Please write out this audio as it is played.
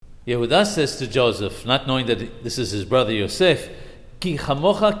Yehuda says to Joseph, not knowing that this is his brother Yosef, Ki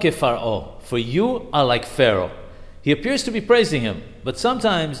chamocha kefar'o, for you are like Pharaoh. He appears to be praising him, but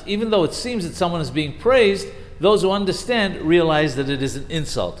sometimes, even though it seems that someone is being praised, those who understand realize that it is an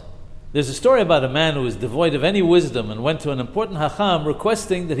insult. There's a story about a man who was devoid of any wisdom and went to an important hacham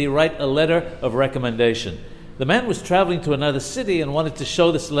requesting that he write a letter of recommendation. The man was traveling to another city and wanted to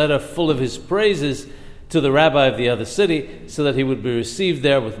show this letter full of his praises to the rabbi of the other city so that he would be received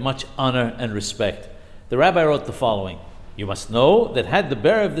there with much honor and respect. The rabbi wrote the following: "You must know that had the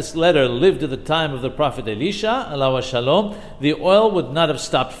bearer of this letter lived at the time of the prophet Elisha, alav shalom, the oil would not have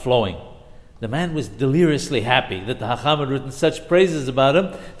stopped flowing." The man was deliriously happy that the Hacham had written such praises about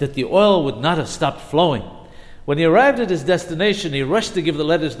him that the oil would not have stopped flowing. When he arrived at his destination, he rushed to give the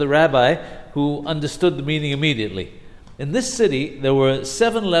letter to the rabbi, who understood the meaning immediately. In this city, there were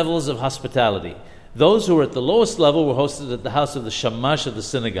 7 levels of hospitality. Those who were at the lowest level were hosted at the house of the shamash of the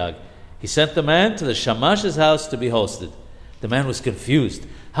synagogue. He sent the man to the shamash's house to be hosted. The man was confused.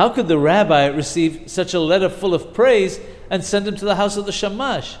 How could the rabbi receive such a letter full of praise and send him to the house of the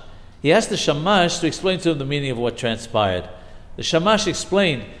shamash? He asked the shamash to explain to him the meaning of what transpired. The shamash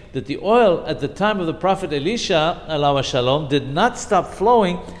explained that the oil at the time of the prophet Elisha, alav shalom, did not stop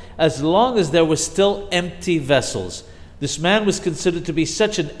flowing as long as there were still empty vessels. This man was considered to be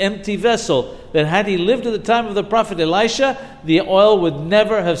such an empty vessel that had he lived at the time of the prophet Elisha, the oil would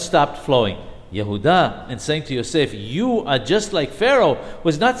never have stopped flowing. Yehuda, in saying to Yosef, "You are just like Pharaoh,"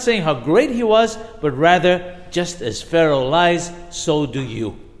 was not saying how great he was, but rather, just as Pharaoh lies, so do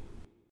you.